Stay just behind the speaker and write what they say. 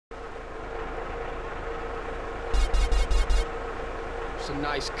a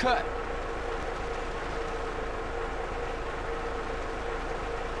nice cut.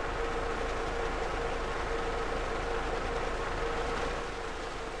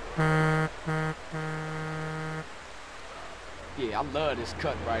 Yeah, I love this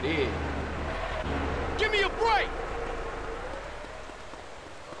cut right here. Give me a break!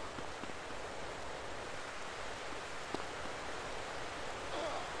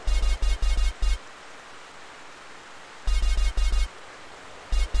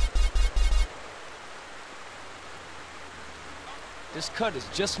 This cut is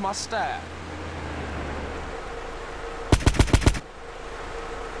just my style.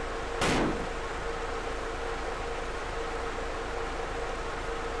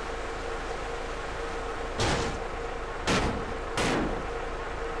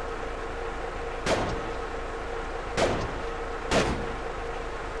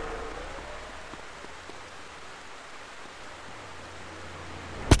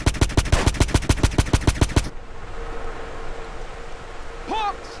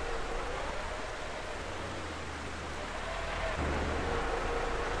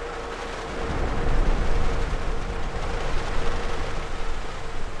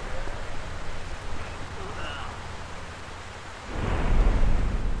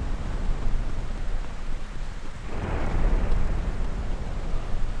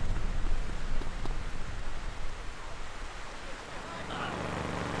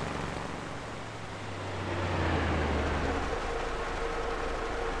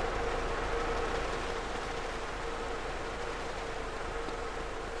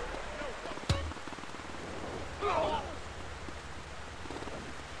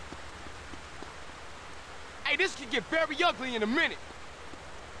 Hey, this could get very ugly in a minute.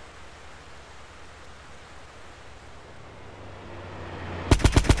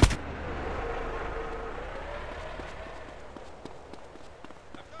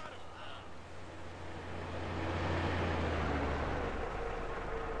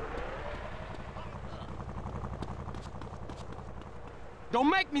 Don't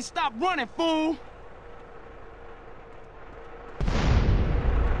make me stop running, fool!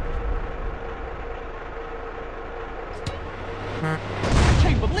 I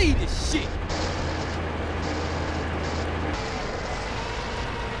can't believe this shit!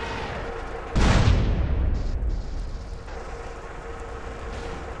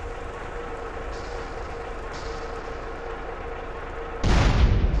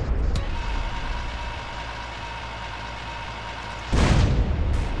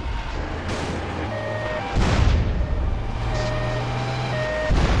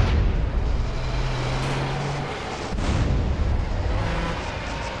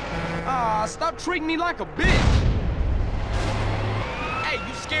 Stop treating me like a bitch! Hey,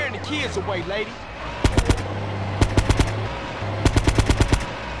 you scaring the kids away, lady.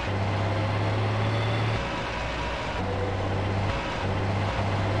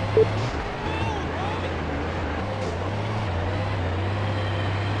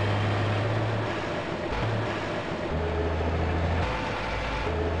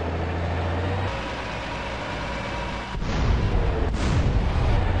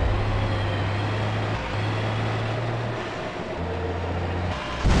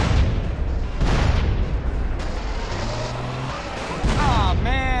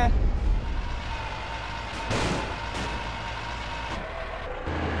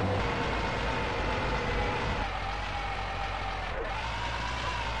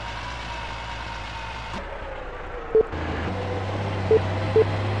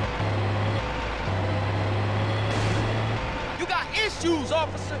 You got issues,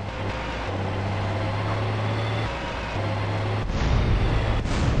 officer!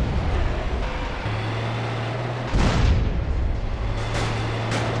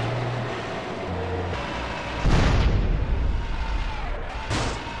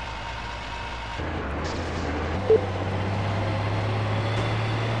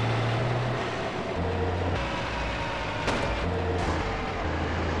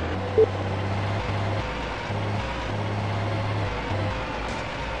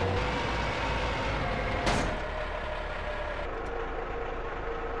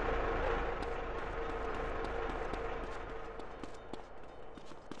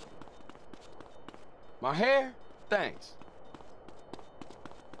 My hair? Thanks.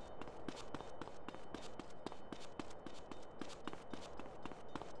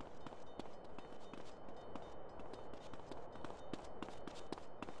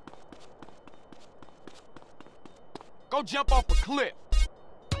 Go jump off a cliff.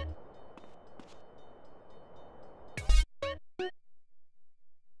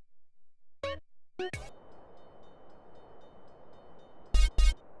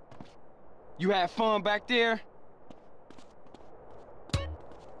 You had fun back there?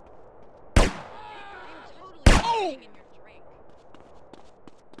 Oh!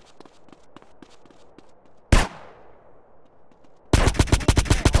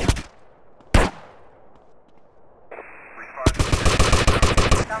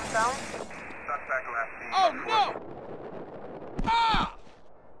 Oh no! Ah!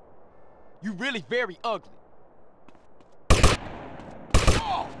 You really very ugly.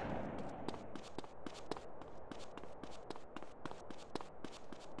 Oh!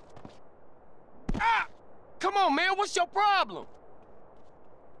 Ah! Come on, man, what's your problem?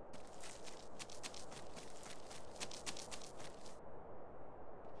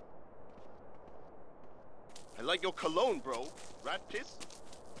 I like your cologne, bro. Rat piss?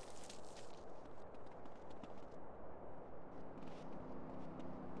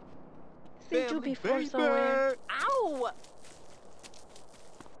 See you before somewhere. Ow!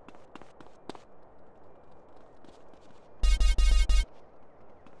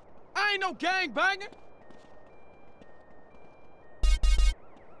 I ain't no gangbanger.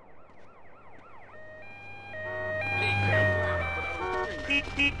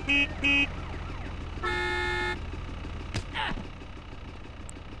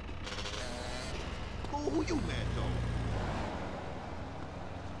 Who you mad, though?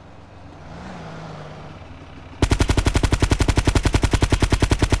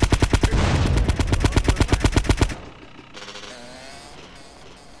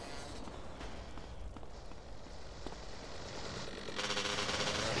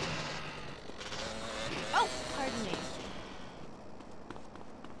 Oh, pardon me.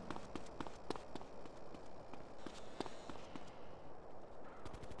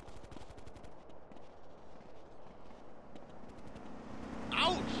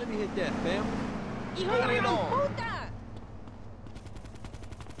 Ouch! Let me hit that, fam. ¡Hijo Bring de it la on. puta!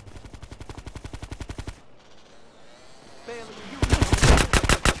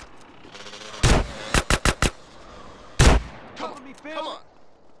 Cover me, fam. Come on.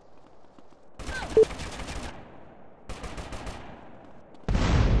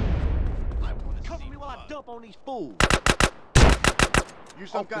 Cover me while I dump on these fools. You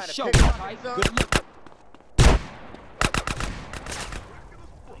some Oh, kind for of sure, pickpocket, Mike. son? Good look.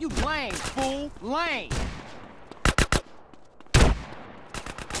 You lame, fool. Lame.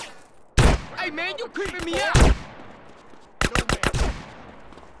 Hey, man, you creeping me out. No, man.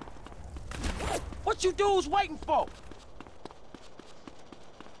 What you dudes waiting for?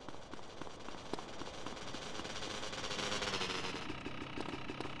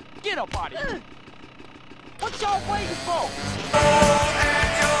 Get up out of here. What y'all waiting for?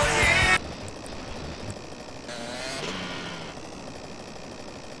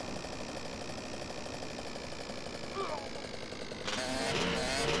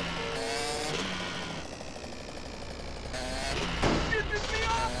 This is the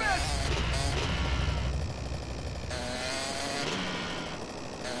offense!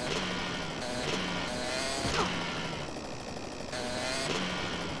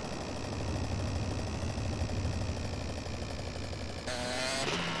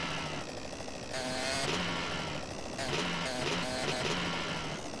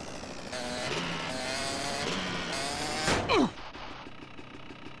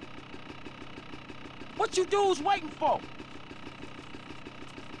 What you dudes waiting for?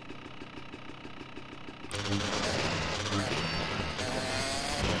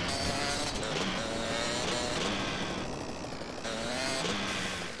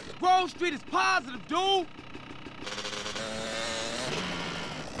 Grove Street is positive, dude.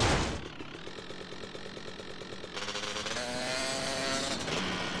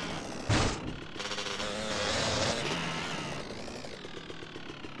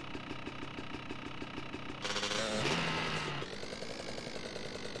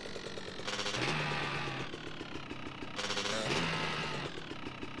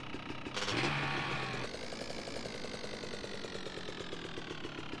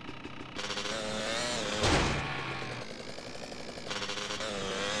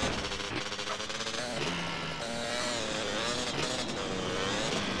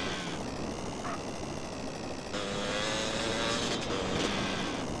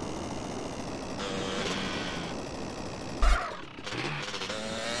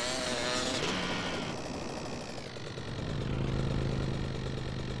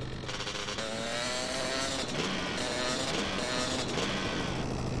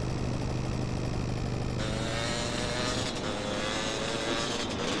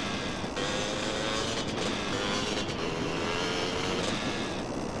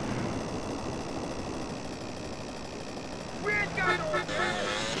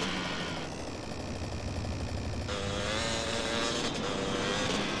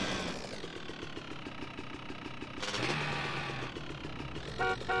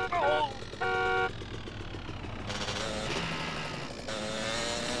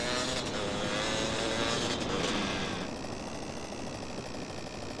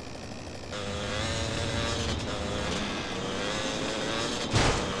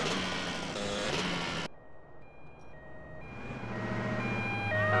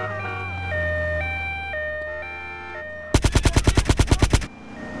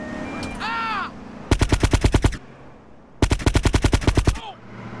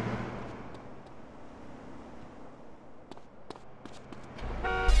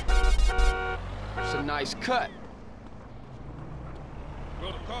 It's a nice cut.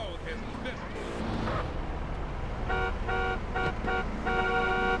 Protocol has been.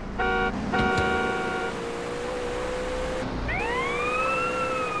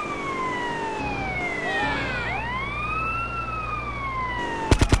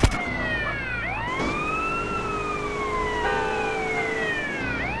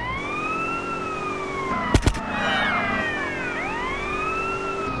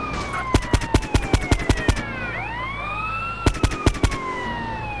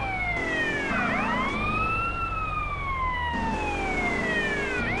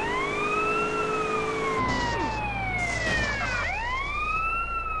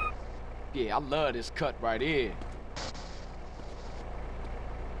 Yeah, I love this cut right here.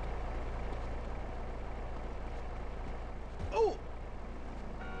 Oh!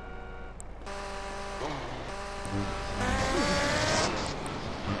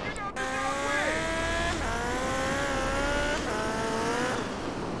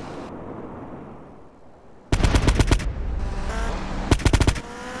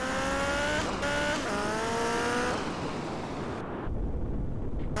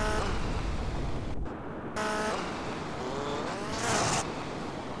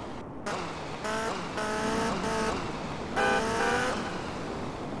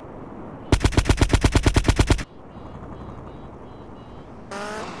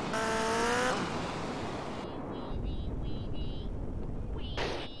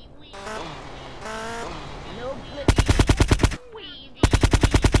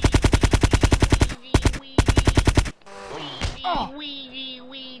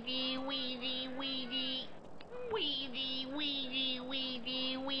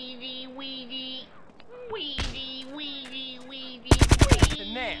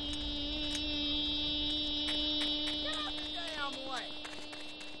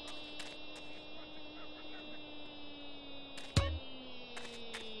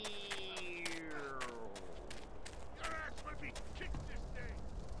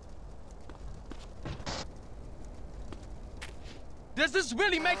 Does this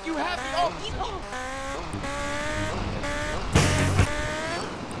really make you happy? Oh,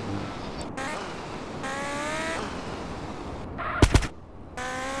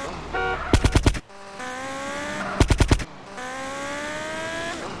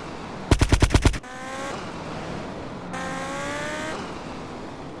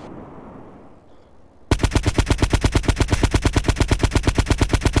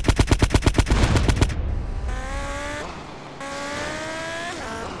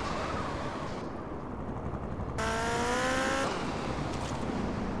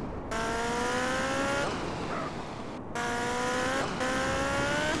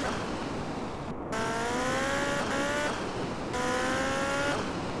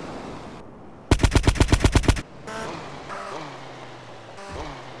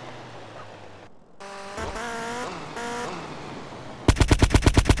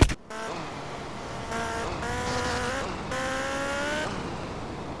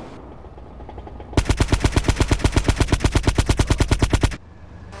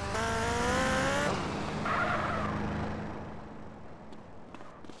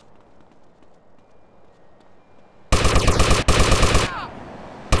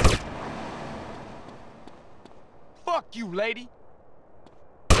 fuck you, lady.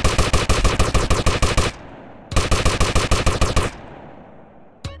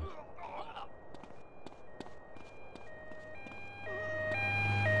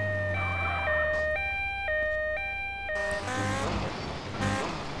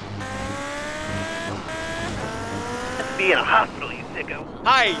 Be in a hospital, you sicko.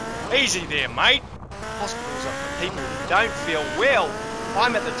 Hey, easy there, mate. Hospitals are for people who don't feel well.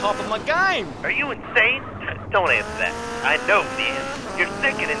 I'm at the top of my game. Are you insane? Don't answer that. I know the answer. You're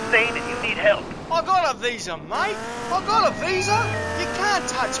sick and insane and you need help. I got a visa, mate. I got a visa. You can't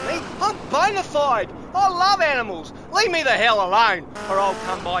touch me. I'm bona fide. I love animals. Leave me the hell alone, or I'll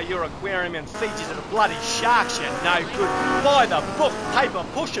come by your aquarium and feed you to the bloody sharks, you no good, by the book, paper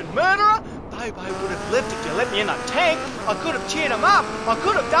pushing murderer. Bobo would have lived if you let me in a tank. I could have cheered him up. I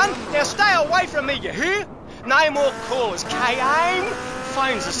could have done. Now stay away from me, you hear? No more callers, K-Aim.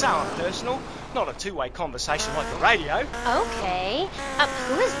 Phones are so impersonal. Not a two-way conversation like the radio. Okay.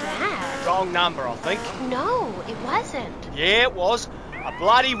 Who is that? Wrong number, I think. No, it wasn't. Yeah, it was. A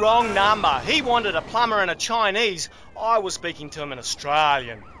bloody wrong number. He wanted a plumber and a Chinese. I was speaking to him in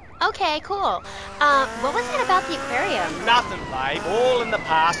Australian. Okay, cool. What was it about the aquarium? Nothing, babe. All in the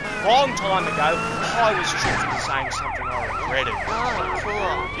past. Long time ago, I was tricked into saying something I regretted. Oh,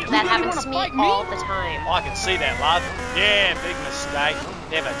 cool. That happens to me all the time. I can see that, love. Yeah, big mistake.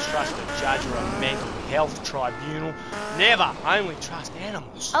 Never trust a judge or a mental health tribunal. Never. Only trust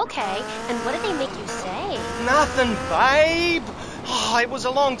animals. Okay, and what did they make you say? Nothing, babe. Oh, it was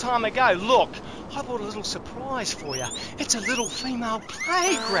a long time ago. Look, I brought a little surprise for you. It's a little female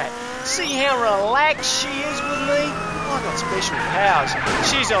plague rat. See how relaxed she is with me? I got special powers.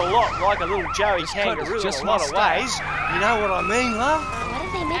 She's a lot like a little Joey kangaroo in a lot of ways. You know what I mean, love? What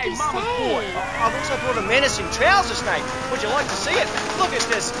did they make you say? I've also brought a menacing trouser snake. Would you like to see it? Look at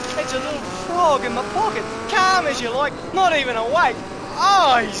this. It's a little frog in my pocket. Calm as you like, not even awake.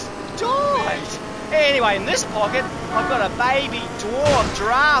 Oh, he's died. Anyway, in this pocket, I've got a baby dwarf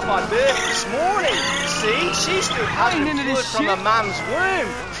giraffe I birthed this morning. See, she's still husband fluid from her mum's womb.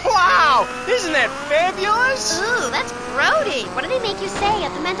 Wow, isn't that fabulous? Ooh, that's grody. What did they make you say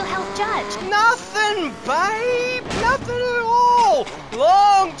at the mental health judge? Nothing, babe. Nothing at all.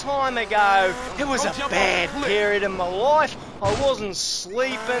 Long time ago. It was a bad period in my life. I wasn't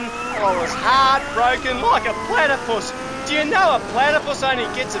sleeping. I was heartbroken like a platypus. Do you know a platypus only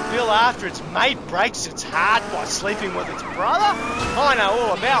gets a bill after its mate breaks its heart by sleeping with its brother? I know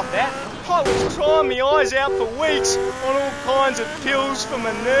all about that. I was crying my eyes out for weeks on all kinds of pills for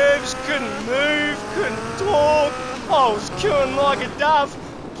my nerves. Couldn't move, couldn't talk. I was cooing like a dove.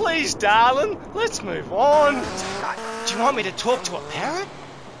 Please, darling, let's move on. Do you want me to talk to a parrot?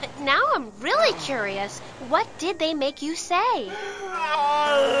 Now I'm really curious. What did they make you say?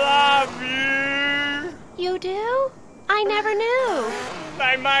 I love you. You do? I never knew.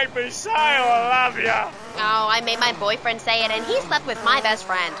 They made me say I love you. Oh, I made my boyfriend say it, and he slept with my best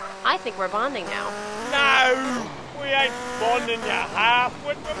friend. I think we're bonding now. No, we ain't bonding, you half.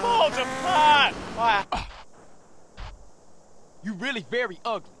 We're miles apart. You really very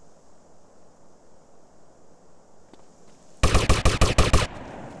ugly.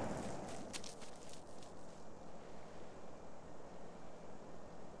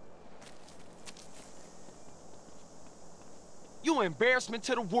 You're an embarrassment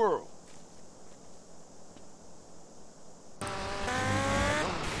to the world.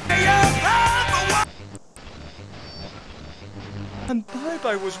 And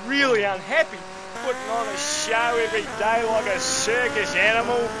Bobo was really unhappy, putting on a show every day like a circus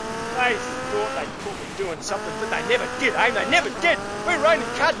animal. They thought they caught me doing something, but they never did, eh? They never did. We're only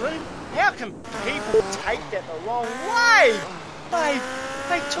cuddling. How can people take that the wrong way? They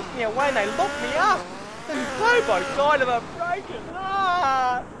took me away and they locked me up. And Bobo died of a broken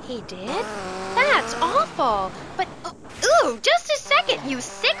heart. He did? That's awful. But, ooh, just a second, you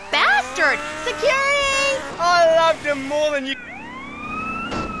sick bastard! Security! I loved him more than you...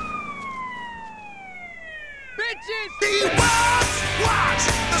 Bitches! Watch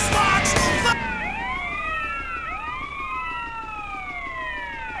the sparks will fly.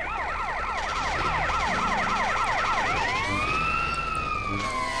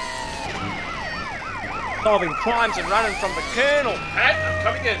 Solving crimes and running from the Colonel. Pat, I'm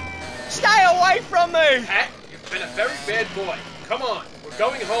coming in. Stay away from me! Pat, you've been a very bad boy. Come on, we're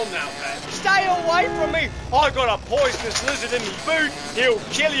going home now, Pat. Stay away from me! I got a poisonous lizard in me boot. He'll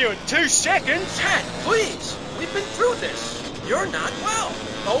kill you in 2 seconds. Pat, please! We've been through this. You're not well.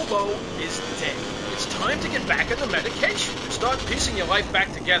 Bobo is dead. It's time to get back on the medication. Start piecing your life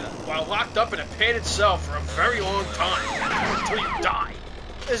back together while locked up in a padded cell for a very long time. Until you die.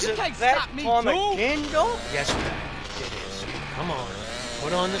 Is You it can't that stop me, time Joe. again, Doc? Yes, Pat, it is. Come on.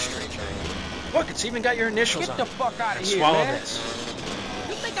 Put on the straight jacket. Look, it's even got your initials Get on the it. fuck out of here, Swallow man. this.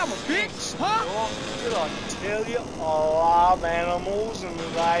 You think I'm a bitch, huh? Doc, did I tell you I love animals and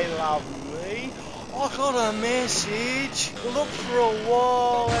they love me? I got a message. Look for a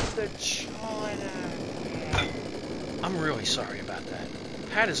wall at the China. I'm really sorry about that.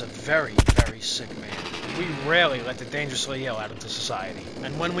 Pat is a very, very sick man. We rarely let the dangerously ill out into society.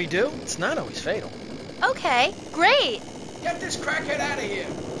 And when we do, it's not always fatal. Okay, great. Get this crackhead out of here.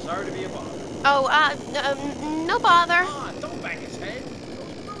 Sorry to be a bother. Oh, no bother. Come on, don't bang his head.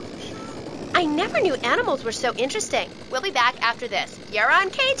 I never knew animals were so interesting. We'll be back after this. You're on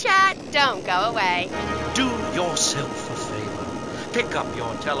K-Chat. Don't go away. Do yourself a favor. Pick up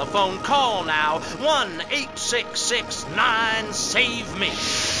your telephone. Call now.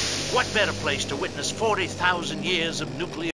 1-866-9-SAVE-ME. What better place to witness 40,000 years of nuclear